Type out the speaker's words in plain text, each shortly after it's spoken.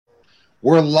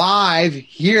We're live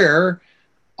here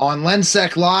on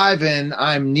Lensec Live, and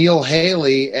I'm Neil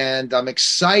Haley, and I'm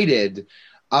excited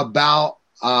about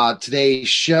today's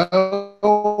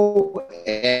show.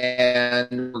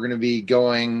 And we're going to be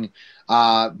going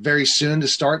very soon to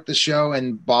start the show,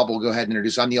 and Bob will go ahead and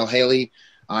introduce. I'm Neil Haley.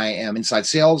 I am Inside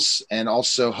Sales and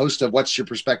also host of What's Your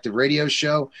Perspective radio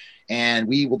show. And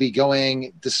we will be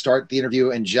going to start the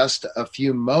interview in just a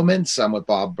few moments. I'm with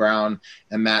Bob Brown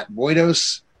and Matt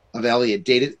Boydos of Elliott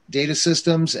Data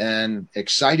Systems, and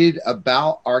excited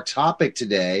about our topic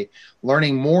today,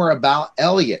 learning more about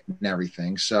Elliott and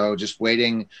everything. So just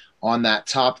waiting on that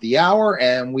top of the hour,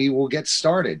 and we will get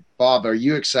started. Bob, are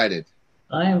you excited?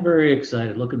 I am very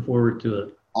excited. Looking forward to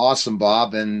it. Awesome,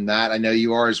 Bob. And Matt, I know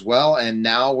you are as well. And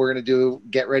now we're going to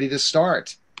get ready to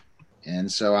start.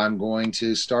 And so I'm going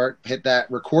to hit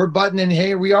that record button, and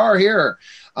here we are here.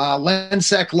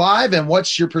 Lensec Live and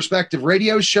What's Your Perspective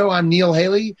radio show. I'm Neil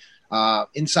Haley,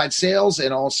 Inside Sales,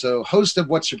 and also host of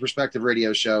What's Your Perspective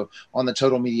radio show on the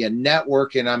Total Media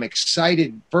Network. And I'm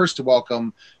excited first to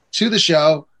welcome to the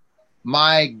show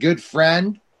my good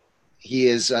friend.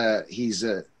 He's an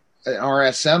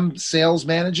RSM sales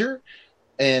manager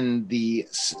in the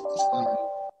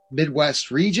Midwest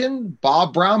region,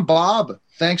 Bob Brown. Bob,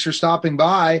 thanks for stopping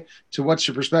by to What's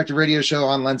Your Perspective radio show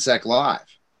on Lensec Live.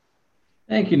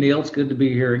 Thank you, Neil. It's good to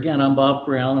be here again. I'm Bob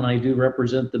Brown, and I do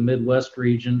represent the Midwest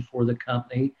region for the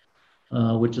company,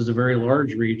 which is a very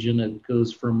large region. It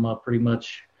goes from pretty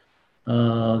much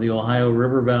the Ohio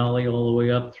River Valley all the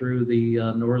way up through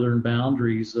the northern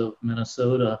boundaries of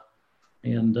Minnesota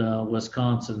and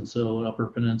Wisconsin, so Upper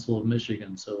Peninsula of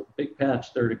Michigan. So big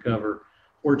patch there to cover.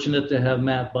 Fortunate to have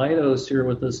Matt Boydos here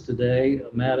with us today.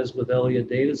 Matt is with Elliott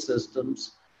Data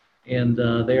Systems, and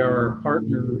they are our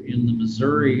partner in the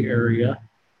Missouri area,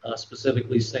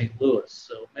 specifically St. Louis.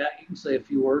 So Matt, you can say a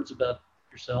few words about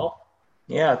yourself.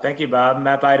 Yeah, thank you, Bob.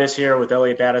 Matt Boydos here with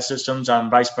Elliott Data Systems. I'm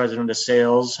Vice President of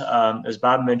Sales. As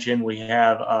Bob mentioned, we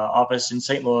have an office in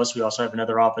St. Louis. We also have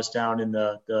another office down in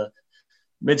the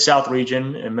Mid-South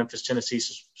region in Memphis, Tennessee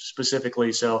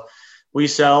specifically. So we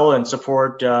sell and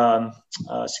support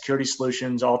security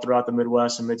solutions all throughout the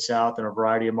Midwest and Mid-South in a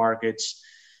variety of markets: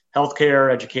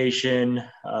 healthcare, education,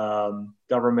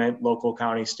 government, local,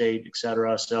 county, state, et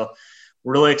cetera. So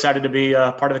we're really excited to be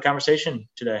part of the conversation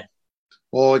today.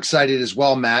 Well, excited as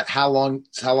well, Matt. How long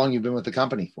you've been with the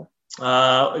company for? In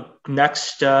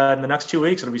the next 2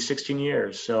 weeks, it'll be 16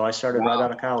 years. So I started right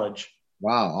out of college.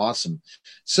 Wow, awesome.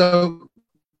 So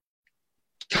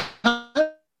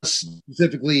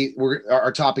specifically,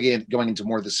 our topic going into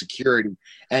more of the security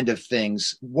end of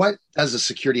things. What does a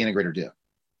security integrator do?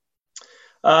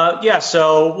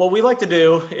 So what we like to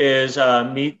do is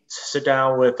sit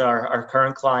down with our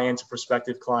current clients,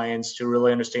 prospective clients, to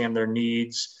really understand their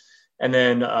needs. And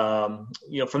then,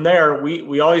 from there,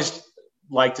 we always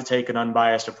like to take an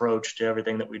unbiased approach to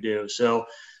everything that we do. So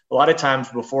a lot of times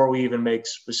before we even make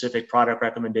specific product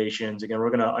recommendations, again, we're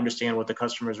going to understand what the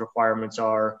customer's requirements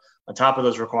are. On top of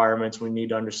those requirements, we need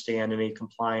to understand any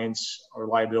compliance or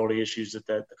liability issues that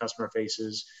the customer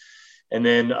faces. And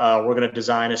then we're going to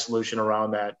design a solution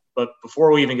around that. But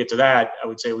before we even get to that, I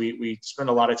would say we spend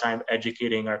a lot of time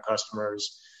educating our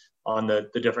customers on the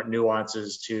different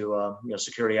nuances to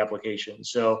security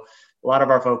applications. So a lot of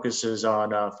our focus is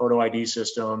on photo ID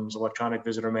systems, electronic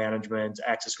visitor management,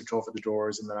 access control for the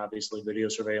doors, and then obviously video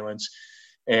surveillance.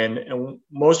 And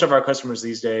most of our customers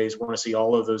these days want to see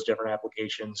all of those different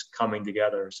applications coming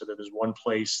together so that there's one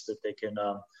place that they can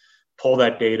pull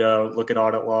that data, look at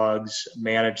audit logs,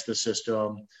 manage the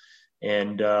system.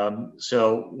 And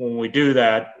so when we do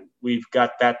that, we've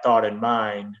got that thought in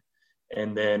mind.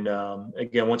 And then,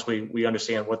 again, once we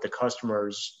understand what the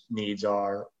customer's needs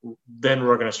are, then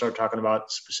we're going to start talking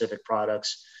about specific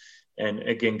products and,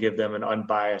 again, give them an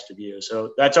unbiased view.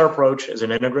 So that's our approach as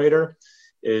an integrator,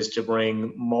 is to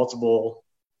bring multiple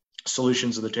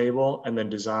solutions to the table and then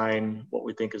design what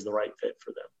we think is the right fit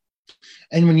for them.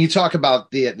 And when you talk about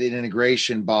the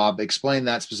integration, Bob, explain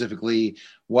that specifically,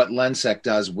 what Lensec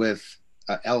does with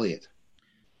Elliott.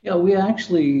 Yeah, we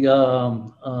actually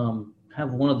have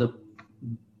one of the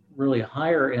really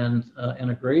higher end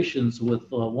integrations with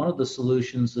one of the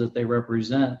solutions that they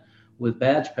represent with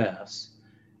BadgePass,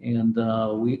 and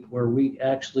we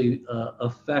actually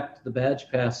affect the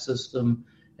BadgePass system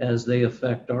as they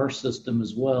affect our system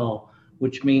as well,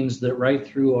 which means that right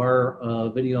through our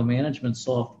video management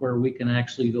software, we can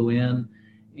actually go in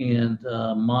and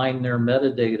mine their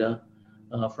metadata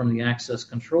from the access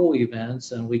control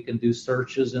events, and we can do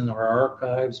searches in our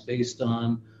archives based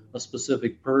on a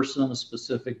specific person, a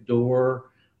specific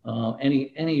door,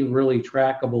 any really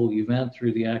trackable event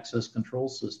through the access control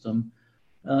system.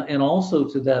 And also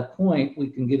to that point, we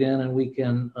can get in and we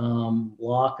can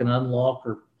lock and unlock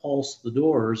or pulse the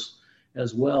doors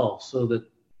as well, so that,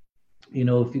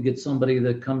 if you get somebody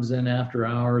that comes in after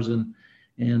hours and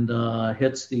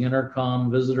hits the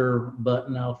intercom visitor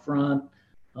button out front,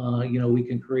 we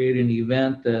can create an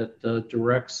event that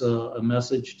directs a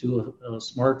message to a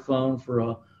smartphone for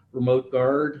a remote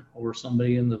guard or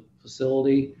somebody in the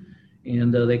facility,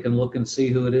 and they can look and see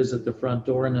who it is at the front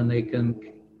door, and then they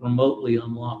can remotely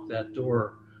unlock that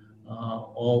door,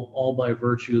 all by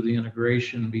virtue of the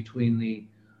integration between the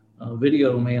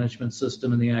video management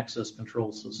system and the access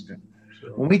control system. So,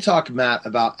 when we talk, Matt,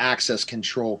 about access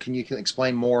control, can you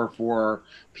explain more for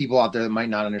people out there that might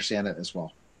not understand it as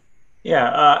well?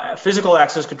 Yeah, physical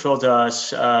access control to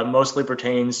us mostly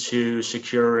pertains to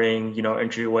securing,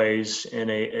 entryways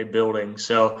in a building.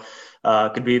 So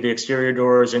it could be the exterior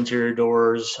doors, interior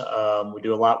doors. We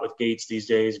do a lot with gates these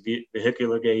days,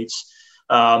 vehicular gates.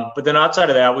 But then outside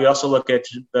of that, we also look at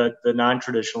the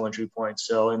non-traditional entry points.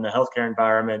 So in the healthcare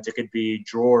environment, it could be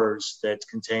drawers that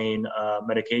contain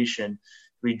medication.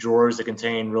 Be drawers that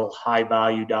contain real high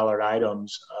value dollar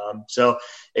items. So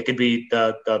it could be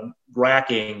the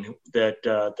racking that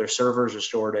their servers are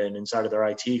stored inside of their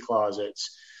IT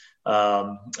closets.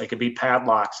 It could be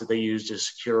padlocks that they use to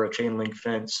secure a chain link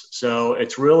fence. So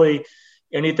it's really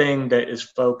anything that is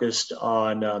focused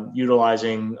on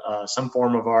utilizing some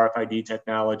form of RFID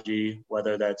technology,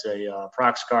 whether that's a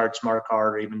prox card, smart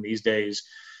card, or even these days,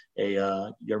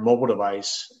 your mobile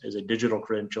device is a digital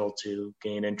credential to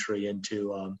gain entry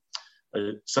into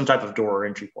some type of door or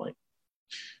entry point.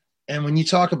 And when you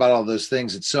talk about all those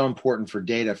things, it's so important for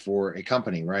data for a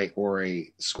company, right? Or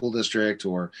a school district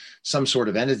or some sort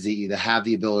of entity to have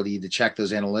the ability to check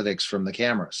those analytics from the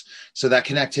cameras. So that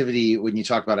connectivity, when you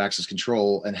talk about access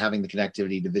control and having the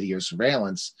connectivity to video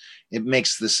surveillance, it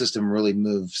makes the system really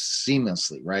move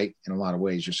seamlessly, right? In a lot of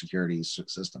ways, your security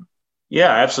system.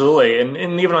 Yeah, absolutely.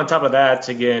 And even on top of that,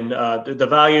 again, the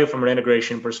value from an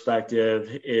integration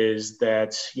perspective is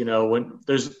that, when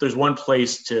there's one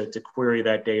place to query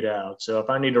that data out. So if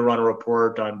I need to run a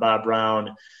report on Bob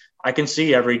Brown, I can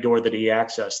see every door that he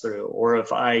accessed through. Or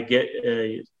if I get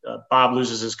Bob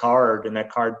loses his card and that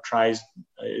card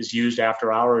is used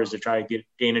after hours to try to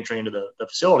gain entry into the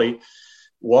facility,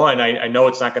 one, I know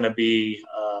it's not going to be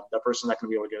that person's not going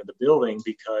to be able to get into the building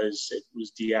because it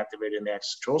was deactivated in the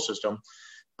access control system.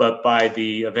 But by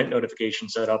the event notification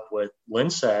set up with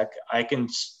LensSec, I can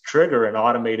trigger an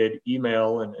automated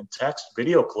email and text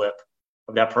video clip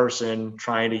of that person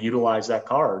trying to utilize that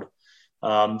card.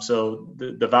 So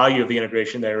the value of the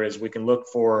integration there is we can look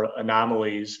for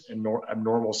anomalies and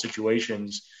abnormal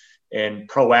situations and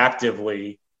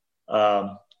proactively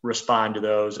respond to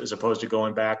those, as opposed to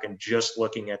going back and just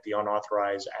looking at the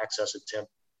unauthorized access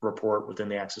attempt report within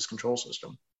the access control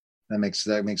system. That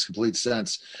makes complete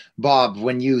sense. Bob,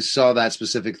 when you saw that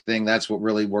specific thing, that's what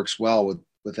really works well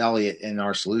with Elliott in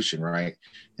our solution, right?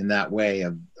 In that way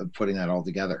of putting that all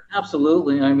together.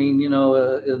 Absolutely. I mean, in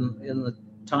the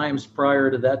times prior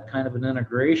to that kind of an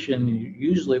integration, you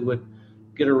usually would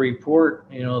get a report,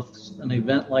 if an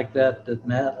event like that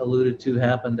Matt alluded to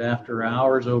happened after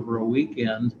hours over a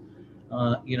weekend.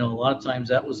 A lot of times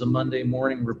that was a Monday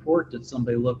morning report that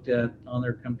somebody looked at on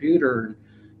their computer.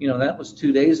 And, that was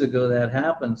 2 days ago that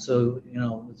happened. So,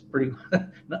 it's pretty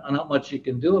not much you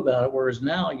can do about it. Whereas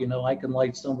now, I can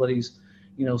light somebody's,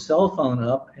 cell phone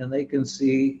up and they can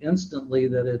see instantly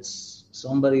that it's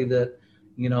somebody that,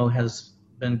 has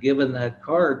been given that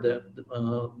card that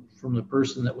from the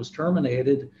person that was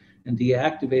terminated and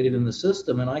deactivated in the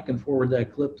system. And I can forward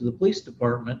that clip to the police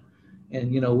department.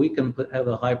 And, we can have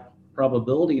a high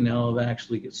probability now of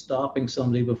actually stopping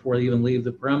somebody before they even leave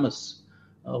the premise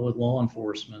with law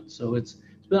enforcement. So it's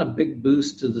been a big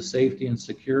boost to the safety and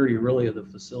security really of the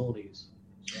facilities.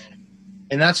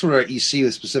 And that's what you see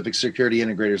with specific security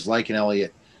integrators like an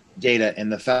Elliott Data,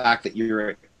 and the fact that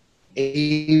you're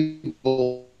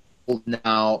able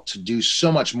now to do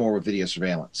so much more with video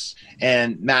surveillance.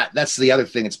 And Matt, that's the other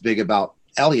thing that's big about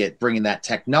Elliott, bringing that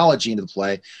technology into the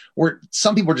play, where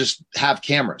some people just have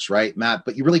cameras, right, Matt?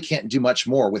 But you really can't do much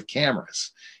more with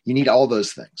cameras. You need all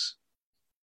those things.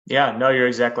 Yeah, no, you're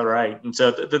exactly right. And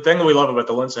so the thing that we love about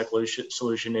the LensSec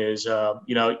solution is,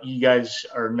 you guys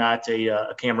are not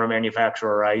a camera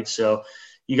manufacturer, right? So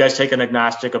you guys take an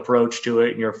agnostic approach to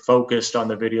it, and you're focused on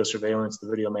the video surveillance, the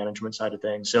video management side of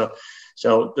things.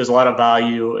 So there's a lot of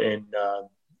value in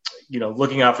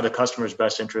looking out for the customer's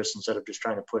best interest instead of just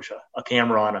trying to push a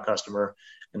camera on a customer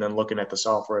and then looking at the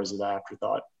software as an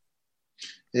afterthought.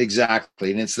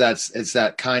 Exactly. And it's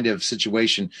that kind of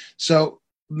situation. So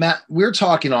Matt, we're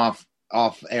talking off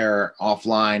off air,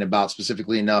 offline about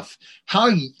specifically enough how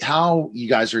you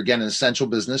guys are, again, an essential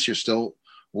business. You're still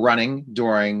running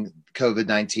during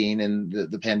COVID-19 and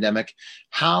the pandemic.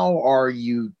 How are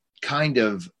you kind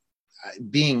of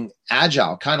being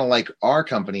agile, kind of like our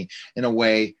company, in a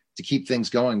way to keep things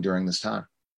going during this time?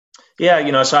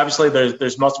 Yeah, so obviously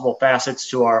there's multiple facets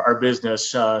to our business.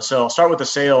 So I'll start with the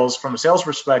sales. From a sales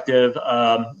perspective,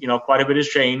 quite a bit has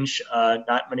changed.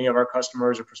 Not many of our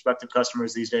customers or prospective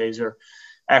customers these days are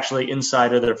actually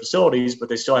inside of their facilities, but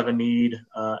they still have a need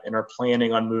and are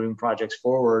planning on moving projects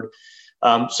forward.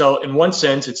 So in one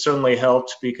sense, it certainly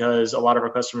helped because a lot of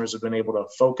our customers have been able to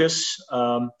focus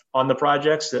on the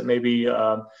projects that maybe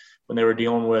when they were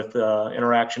dealing with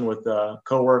interaction with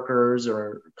coworkers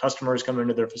or customers coming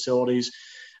into their facilities,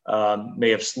 may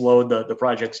have slowed the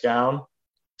projects down.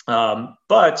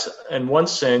 But in one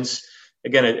sense,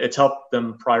 again, it's helped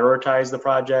them prioritize the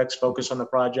projects, focus on the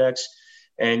projects.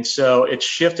 And so it's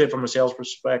shifted from a sales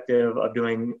perspective of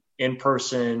doing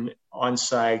in-person,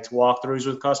 on-site walkthroughs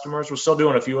with customers. We're still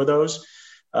doing a few of those,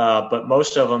 but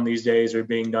most of them these days are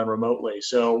being done remotely.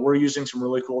 So we're using some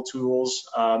really cool tools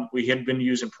we had been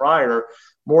using prior,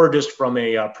 more just from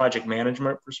a project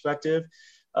management perspective,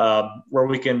 where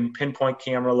we can pinpoint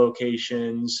camera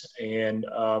locations and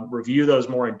review those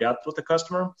more in depth with the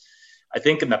customer. I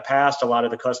think in the past, a lot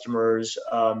of the customers,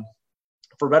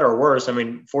 for better or worse, I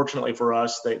mean, fortunately for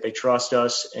us, they trust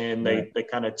us and they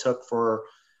kind of took for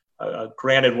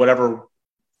granted whatever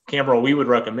camera we would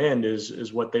recommend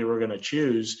is what they were going to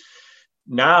choose.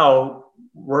 Now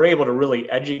we're able to really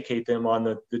educate them on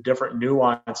the different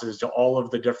nuances to all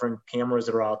of the different cameras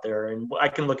that are out there. And I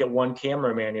can look at one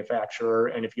camera manufacturer,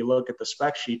 and if you look at the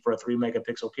spec sheet for a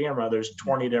 3-megapixel camera, there's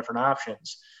 20 different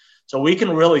options. So we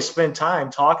can really spend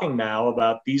time talking now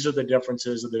about these are the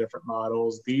differences of the different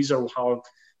models. These are how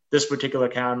this particular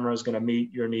camera is going to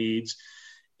meet your needs.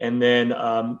 And then,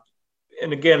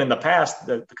 and again, in the past,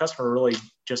 the customer really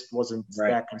just wasn't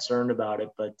that concerned about it,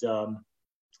 but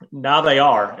now they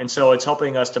are. And so it's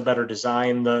helping us to better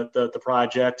design the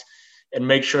project and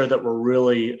make sure that we're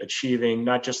really achieving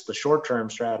not just the short-term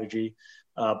strategy,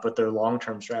 but their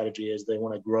long-term strategy as they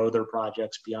want to grow their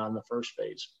projects beyond the first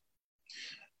phase.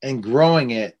 And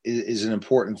growing it is an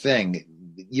important thing.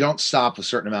 You don't stop a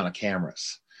certain amount of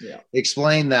cameras. Yeah.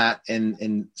 Explain that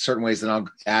in certain ways, then I'll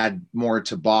add more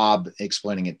to Bob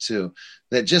explaining it too.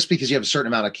 That just because you have a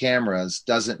certain amount of cameras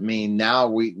doesn't mean now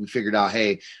we figured out,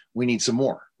 hey, we need some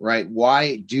more, right?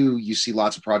 Why do you see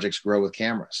lots of projects grow with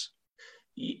cameras?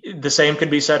 The same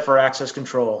could be said for access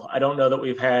control. I don't know that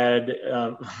we've had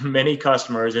many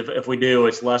customers. If we do,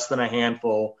 it's less than a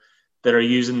handful that are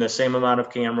using the same amount of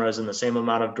cameras and the same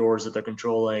amount of doors that they're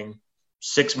controlling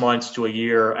 6 months to a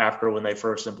year after when they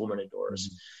first implemented doors.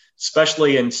 Mm-hmm.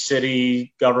 Especially in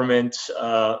city government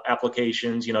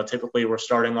applications, typically we're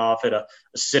starting off at a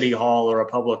city hall or a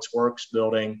public works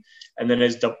building. And then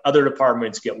as the other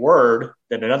departments get word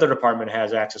that another department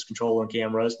has access control and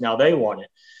cameras, now they want it.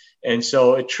 And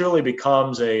so it truly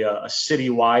becomes a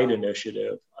citywide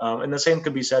initiative. And the same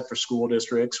could be said for school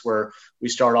districts, where we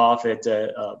start off at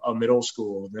a middle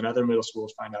school, and then other middle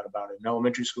schools find out about it, and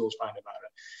elementary schools find about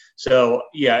it. So,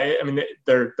 yeah, I mean,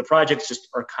 the projects just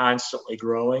are constantly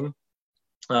growing.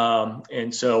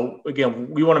 And so, again,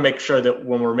 we want to make sure that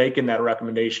when we're making that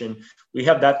recommendation, we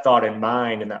have that thought in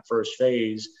mind in that first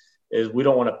phase, is we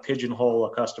don't want to pigeonhole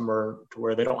a customer to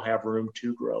where they don't have room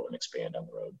to grow and expand down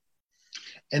the road.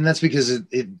 And that's because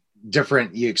it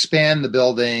different. You expand the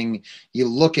building, you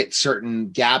look at certain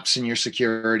gaps in your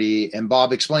security. And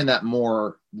Bob, explain that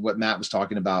more, what Matt was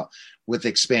talking about with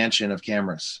expansion of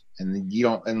cameras. And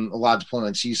and a lot of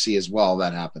deployments you see as well,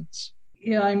 that happens.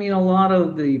 Yeah, I mean, a lot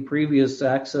of the previous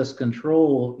access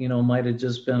control, might have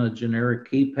just been a generic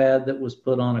keypad that was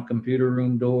put on a computer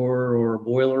room door or a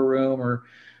boiler room,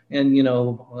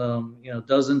 and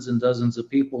dozens and dozens of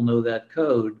people know that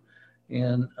code.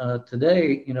 And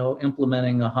today,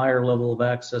 implementing a higher level of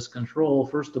access control,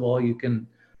 first of all, you can,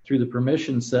 through the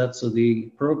permission sets of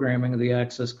the programming of the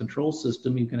access control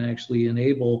system, you can actually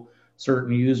enable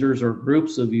certain users or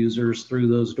groups of users through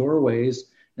those doorways.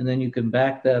 And then you can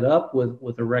back that up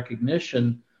with a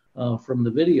recognition from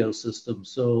the video system.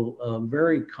 So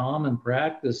very common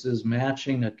practice is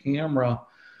matching a camera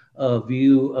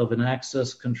view of an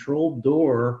access controlled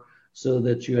door, so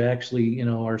that you actually,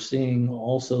 are seeing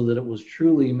also that it was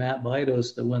truly Matt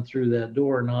Bidos that went through that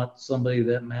door, not somebody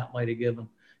that Matt might have given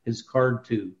his card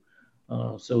to.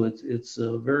 So it's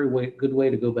a very good way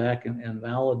to go back and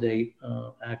validate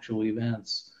actual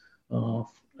events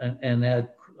and add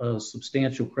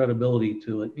substantial credibility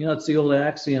to it. It's the old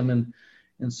axiom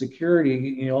in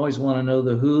security. You always want to know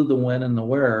the who, the when, and the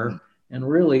where. And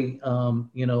really,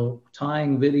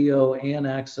 tying video and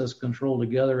access control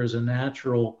together is a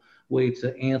natural way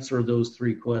to answer those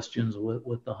three questions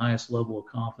with the highest level of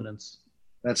confidence.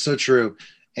 That's so true.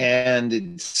 And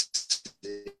it's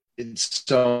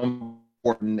so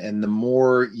important. And the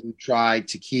more you try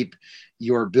to keep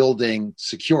your building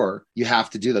secure, you have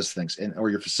to do those things, or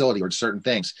your facility, or certain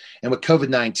things. And with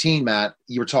COVID-19, Matt,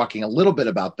 you were talking a little bit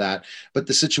about that, but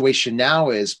the situation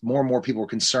now is more and more people are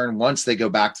concerned once they go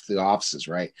back to the offices,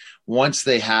 right? Once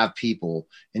they have people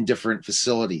in different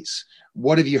facilities.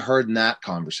 What have you heard in that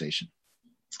conversation?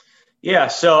 Yeah,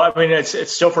 so I mean,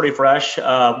 it's still pretty fresh.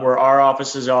 Where our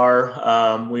offices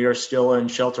are, we are still in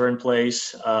shelter in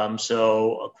place.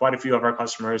 So quite a few of our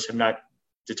customers have not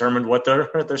determined what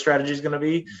their strategy is going to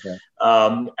be.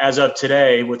 Okay. As of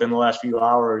today, within the last few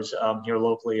hours, here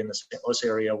locally in the St. Louis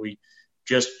area, we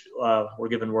just were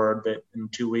given word that in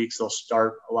 2 weeks they'll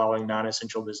start allowing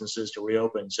non-essential businesses to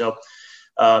reopen. So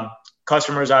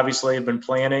customers obviously have been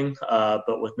planning,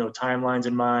 but with no timelines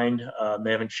in mind.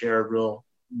 They haven't shared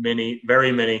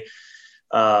very many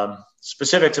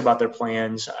specifics about their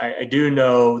plans. I do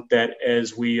know that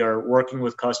as we are working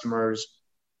with customers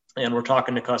and we're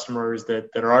talking to customers that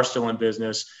are still in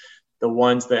business, the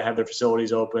ones that have their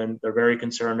facilities open, they're very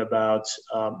concerned about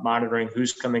monitoring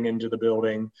who's coming into the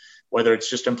building, whether it's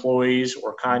just employees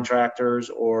or contractors,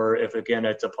 or if, again,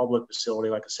 it's a public facility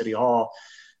like a city hall,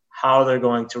 how they're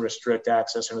going to restrict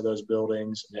access into those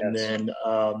buildings. Yes. And then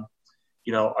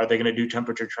are they going to do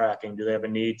temperature tracking? Do they have a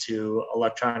need to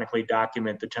electronically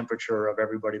document the temperature of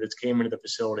everybody that's came into the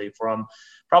facility, from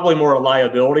probably more a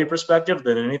liability perspective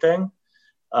than anything?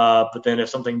 But then if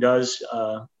something does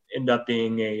end up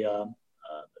being the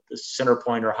center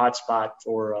point or hotspot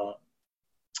for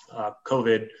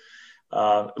COVID,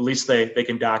 at least they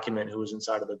can document who was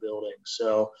inside of the building.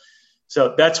 So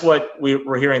that's what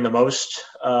we're hearing the most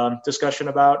discussion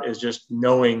about, is just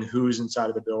knowing who's inside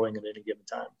of the building at any given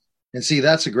time. And see,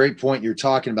 that's a great point you're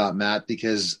talking about, Matt,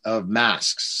 because of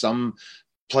masks. Some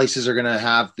places are going to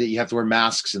have that you have to wear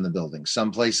masks in the building.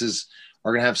 Some places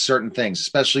are going to have certain things,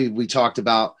 especially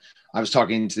I was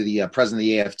talking to the president of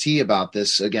the AFT about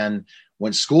this again.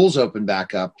 When schools open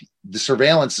back up, the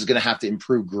surveillance is going to have to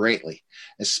improve greatly,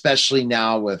 especially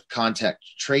now with contact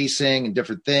tracing and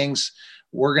different things.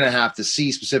 We're going to have to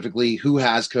see specifically who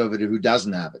has COVID and who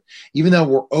doesn't have it. Even though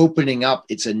we're opening up,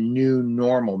 it's a new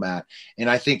normal, Matt. And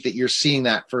I think that you're seeing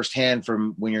that firsthand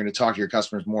from when you're going to talk to your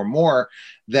customers more and more,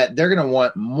 that they're going to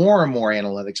want more and more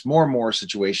analytics, more and more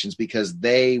situations, because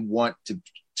they want to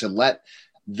let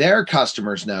their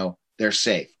customers know they're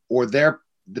safe, or the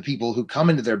people who come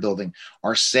into their building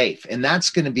are safe. And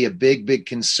that's going to be a big, big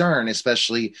concern,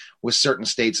 especially with certain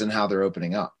states and how they're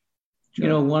opening up.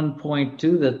 Sure. One point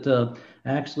too, that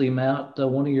actually, Matt,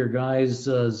 one of your guys,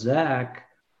 Zach,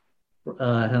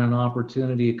 had an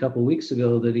opportunity a couple of weeks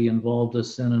ago that he involved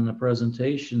us in a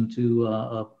presentation to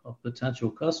a potential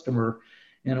customer.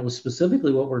 And it was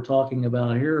specifically what we're talking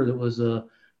about here. That was a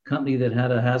company that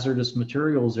had a hazardous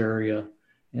materials area,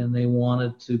 and they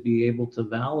wanted to be able to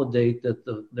validate that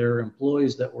their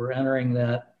employees that were entering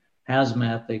that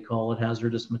hazmat, they call it,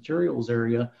 hazardous materials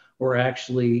area, were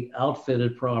actually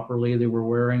outfitted properly. They were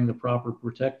wearing the proper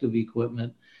protective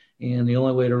equipment. And the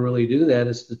only way to really do that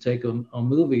is to take a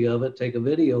movie of it, take a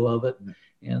video of it.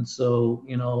 And so,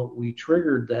 we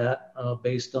triggered that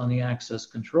based on the access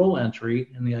control entry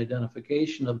and the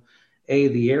identification of A,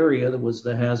 the area that was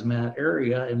the hazmat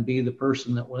area, and B, the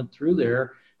person that went through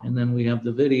there. And then we have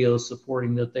the video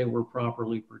supporting that they were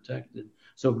properly protected.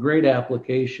 So great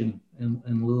application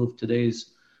in lieu of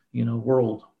today's,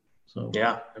 world. So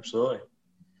yeah, absolutely.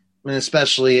 And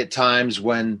especially at times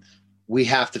when we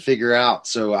have to figure out.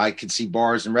 So I could see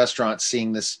bars and restaurants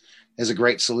seeing this as a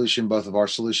great solution, both of our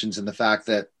solutions, and the fact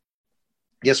that,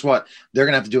 guess what? They're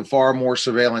going to have to do far more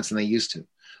surveillance than they used to.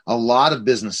 A lot of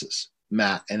businesses,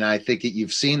 Matt, and I think that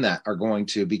you've seen that, are going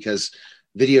to, because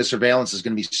video surveillance is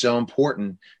going to be so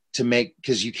important to make,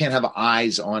 because you can't have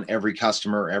eyes on every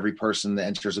customer, every person that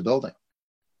enters a building.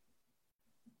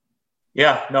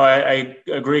 Yeah, no, I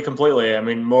agree completely. I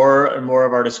mean, more and more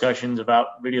of our discussions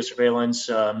about video surveillance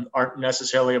aren't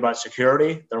necessarily about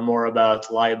security. They're more about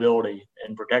liability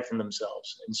and protecting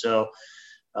themselves. And so,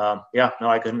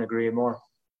 I couldn't agree more.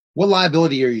 What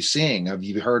liability are you seeing? Have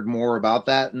you heard more about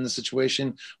that in the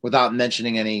situation, without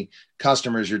mentioning any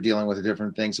customers you're dealing with, or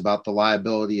different things about the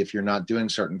liability if you're not doing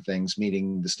certain things,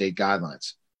 meeting the state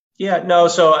guidelines? Yeah, no.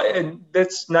 So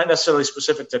that's not necessarily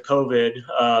specific to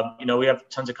COVID. We have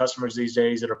tons of customers these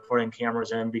days that are putting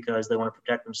cameras in because they want to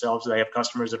protect themselves. They have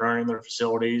customers that are in their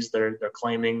facilities. They're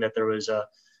claiming that there was a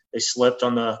they slipped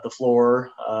on the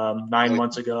floor 9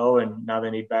 months ago, and now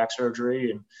they need back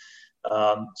surgery. And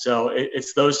so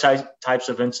it's those types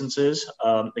of instances.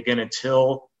 Again,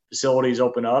 until facilities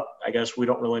open up, I guess we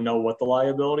don't really know what the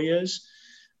liability is.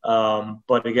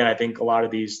 But again, I think a lot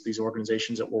of these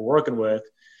organizations that we're working with,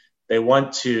 they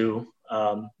want to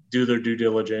do their due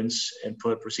diligence and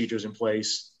put procedures in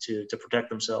place to protect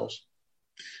themselves.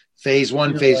 Phase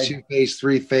 1, phase 2, phase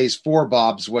 3, phase 4,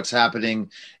 Bob's what's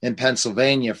happening in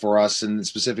Pennsylvania for us, and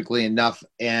specifically enough.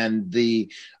 And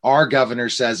our governor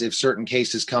says if certain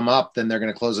cases come up, then they're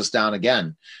going to close us down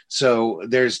again. So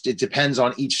it depends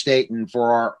on each state. And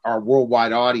for our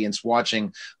worldwide audience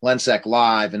watching Lensec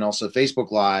Live and also Facebook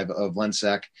Live of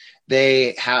Lensec,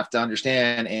 they have to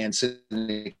understand and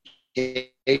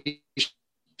syndication.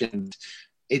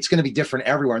 It's going to be different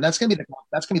everywhere. And that's going to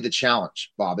be the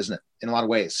challenge, Bob, isn't it? In a lot of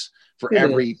ways for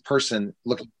every person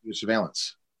looking to do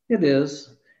surveillance. It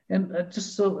is. And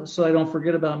just so I don't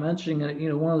forget about mentioning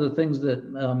it, one of the things that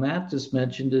Matt just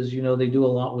mentioned is, they do a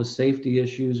lot with safety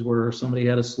issues where somebody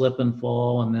had a slip and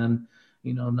fall, and then,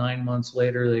 9 months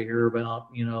later they hear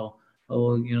about,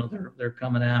 they're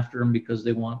coming after them because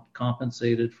they want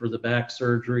compensated for the back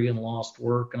surgery and lost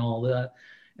work and all that.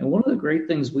 And one of the great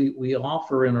things we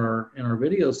offer in our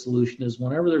video solution is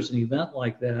whenever there's an event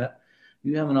like that,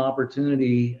 you have an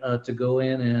opportunity to go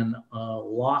in and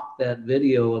lock that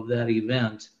video of that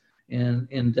event and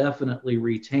indefinitely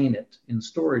retain it in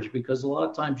storage, because a lot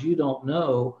of times you don't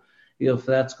know if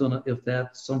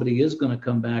somebody is going to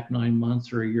come back 9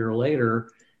 months or a year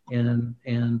later, and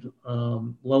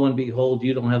lo and behold,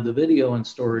 you don't have the video in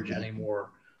storage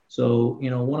anymore. So,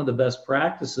 one of the best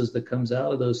practices that comes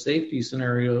out of those safety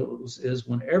scenarios is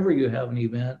whenever you have an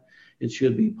event, it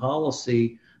should be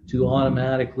policy to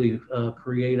automatically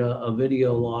create a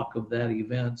video lock of that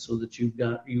event so that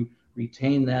you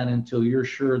retain that until you're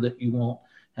sure that you won't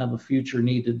have a future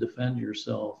need to defend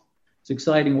yourself. It's an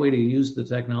exciting way to use the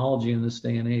technology in this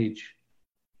day and age.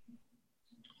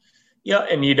 Yeah,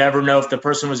 and you never know if the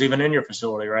person was even in your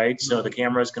facility, right? Mm-hmm. So the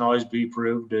cameras can always be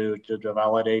proved to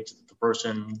validate that the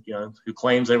person, who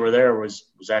claims they were there was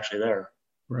actually there.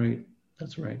 Right.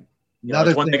 That's right.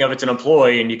 It's one thing if it's an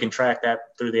employee and you can track that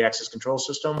through the access control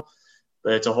system,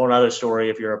 but it's a whole other story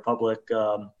if you're a public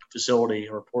facility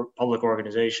or public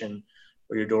organization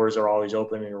where your doors are always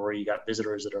open and where you got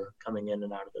visitors that are coming in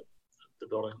and out of the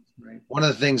building. Right. One of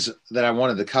the things that I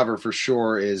wanted to cover for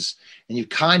sure is, and you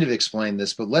kind of explained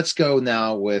this, but let's go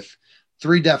now with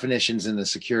 3 definitions in the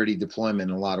security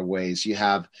deployment in a lot of ways. You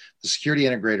have the security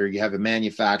integrator, you have a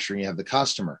manufacturer, and you have the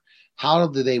customer. How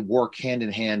do they work hand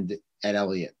in hand at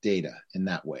Elliott Data in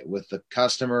that way with the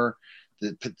customer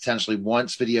that potentially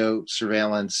wants video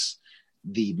surveillance,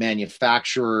 the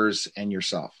manufacturers, and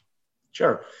yourself?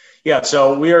 Sure. Yeah,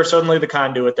 so we are certainly the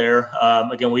conduit there.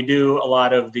 Again, we do a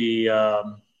lot of the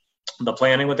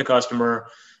planning with the customer,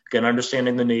 again,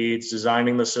 understanding the needs,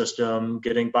 designing the system,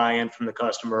 getting buy-in from the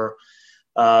customer.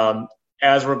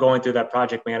 As we're going through that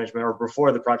project management, or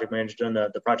before the project management,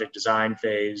 the project design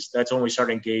phase, that's when we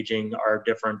start engaging our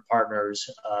different partners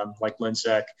like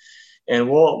Lensec. And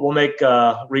we'll make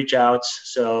reach outs.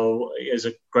 So as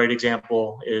a great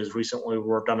example is recently we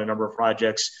worked on a number of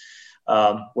projects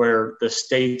where the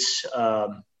states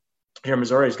here in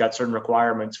Missouri has got certain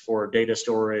requirements for data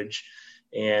storage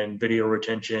and video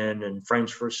retention and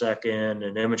frames per second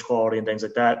and image quality and things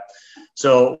like that.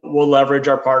 So we'll leverage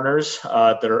our partners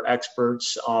that are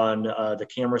experts on the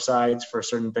camera sides for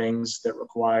certain things that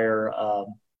require,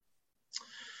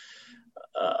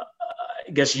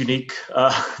 unique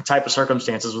type of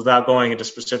circumstances without going into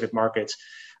specific markets.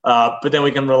 But then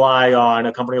we can rely on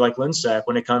a company like Lensec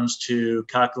when it comes to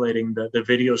calculating the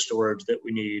video storage that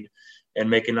we need and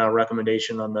making a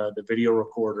recommendation on the video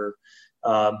recorder.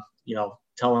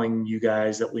 Telling you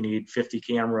guys that we need 50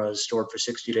 cameras stored for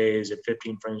 60 days at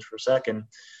 15 frames per second.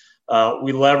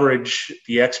 We leverage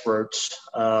the experts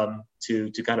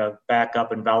to kind of back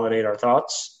up and validate our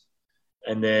thoughts.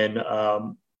 And then,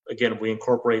 again, we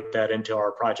incorporate that into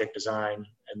our project design,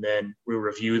 and then we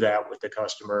review that with the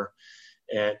customer.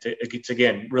 And to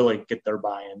again, really get their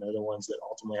buy-in. They're the ones that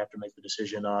ultimately have to make the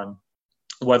decision on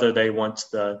whether they want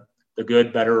the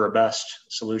good, better, or best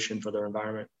solution for their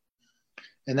environment.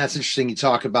 And that's interesting. You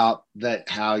talk about that,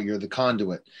 how you're the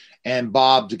conduit. And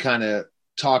Bob, to kind of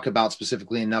talk about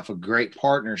specifically enough, a great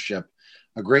partnership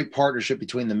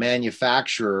between the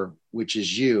manufacturer, which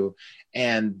is you,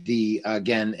 and the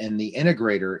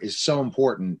integrator is so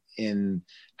important in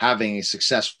having a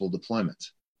successful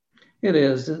deployment. It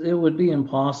is. It would be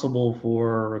impossible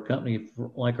for a company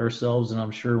like ourselves, and I'm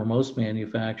sure most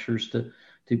manufacturers, to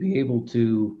be able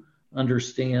to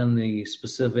understand the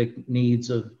specific needs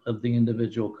of the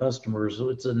individual customers. So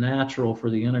it's a natural for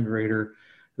the integrator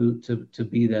to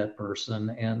be that person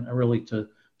and really to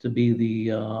be the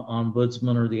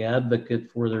ombudsman or the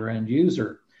advocate for their end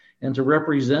user and to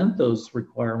represent those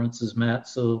requirements, as Matt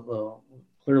so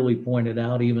clearly pointed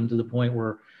out, even to the point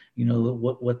where,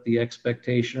 what the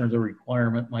expectation or the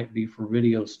requirement might be for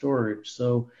video storage.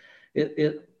 So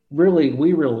it really,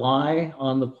 we rely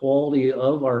on the quality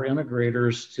of our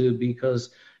integrators because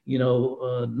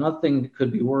nothing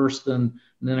could be worse than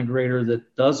an integrator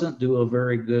that doesn't do a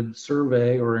very good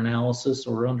survey or analysis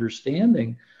or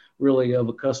understanding really of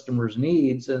a customer's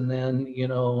needs. And then,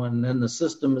 and then the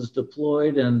system is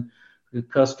deployed and the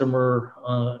customer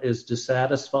is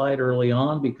dissatisfied early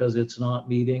on because it's not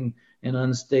meeting an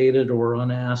unstated or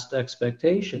unasked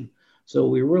expectation. So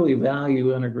we really value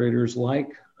integrators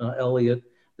like Elliott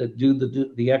that do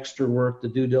the extra work, the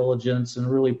due diligence,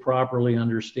 and really properly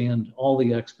understand all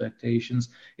the expectations.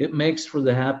 It makes for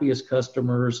the happiest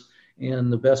customers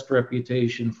and the best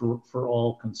reputation for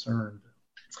all concerned.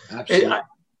 Absolutely.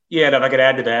 And if I could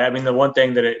add to that, I mean, the one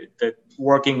thing that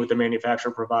working with the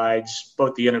manufacturer provides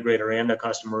both the integrator and the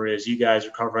customer is you guys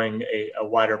are covering a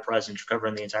wider presence, you're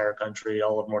covering the entire country,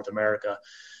 all of North America.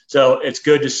 So it's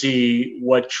good to see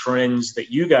what trends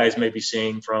that you guys may be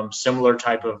seeing from similar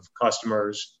type of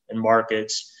customers and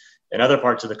markets in other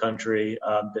parts of the country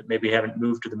that maybe haven't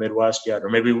moved to the Midwest yet, or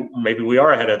maybe we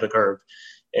are ahead of the curve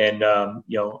and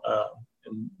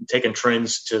taking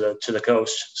trends to the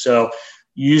coast. So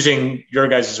using your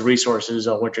guys' resources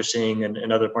on what you're seeing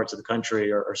in other parts of the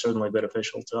country are certainly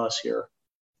beneficial to us here.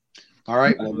 All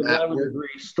right. Well, Matt, I would agree.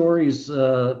 Stories,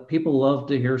 people love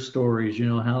to hear stories.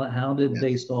 How did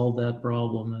they solve that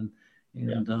problem?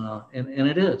 And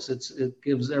it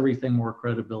gives everything more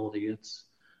credibility. It's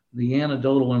the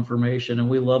anecdotal information, and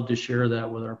we love to share that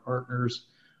with our partners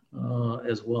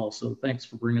as well. So thanks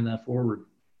for bringing that forward.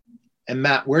 And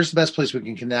Matt, where's the best place we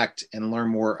can connect and learn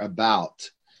more about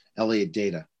Elliott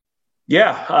Data?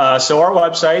 Yeah. So our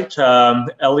website,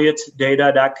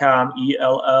 elliottdata.com,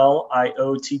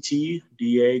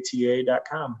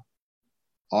 ELLIOTTDATA.com.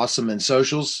 Awesome. And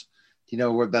socials? Do you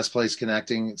know where the best place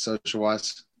connecting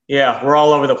social-wise? Yeah, we're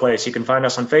all over the place. You can find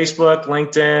us on Facebook,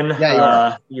 LinkedIn.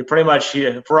 Yeah, you're pretty much,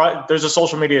 there's a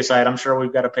social media site. I'm sure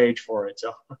we've got a page for it.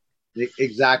 So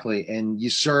exactly. And you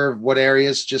serve what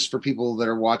areas, just for people that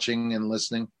are watching and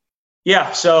listening?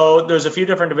 Yeah, so there's a few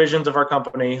different divisions of our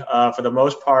company. For the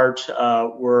most part,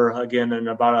 we're, again, in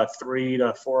about a 3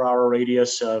 to 4 hour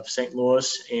radius of St.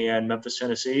 Louis and Memphis,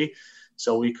 Tennessee.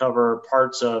 So we cover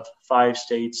parts of 5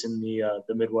 states in the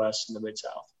Midwest and the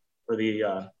Mid-South for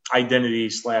the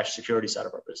identity/security side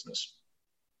of our business.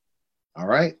 All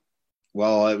right.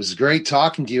 Well, it was great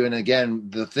talking to you. And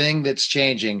again, the thing that's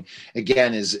changing,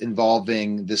 again, is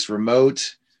involving this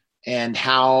remote and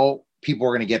how people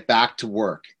are going to get back to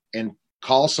work. And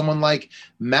call someone like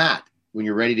Matt when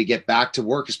you're ready to get back to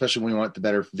work, especially when you want the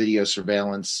better video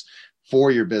surveillance for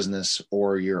your business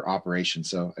or your operation.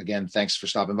 So again, thanks for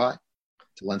stopping by.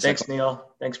 Thanks, Neil.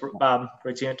 Thanks, Bob.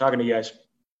 Great talking to you guys.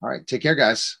 All right. Take care,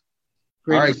 guys.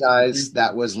 Great. All right, guys.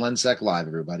 That was Lensec Live,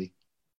 everybody.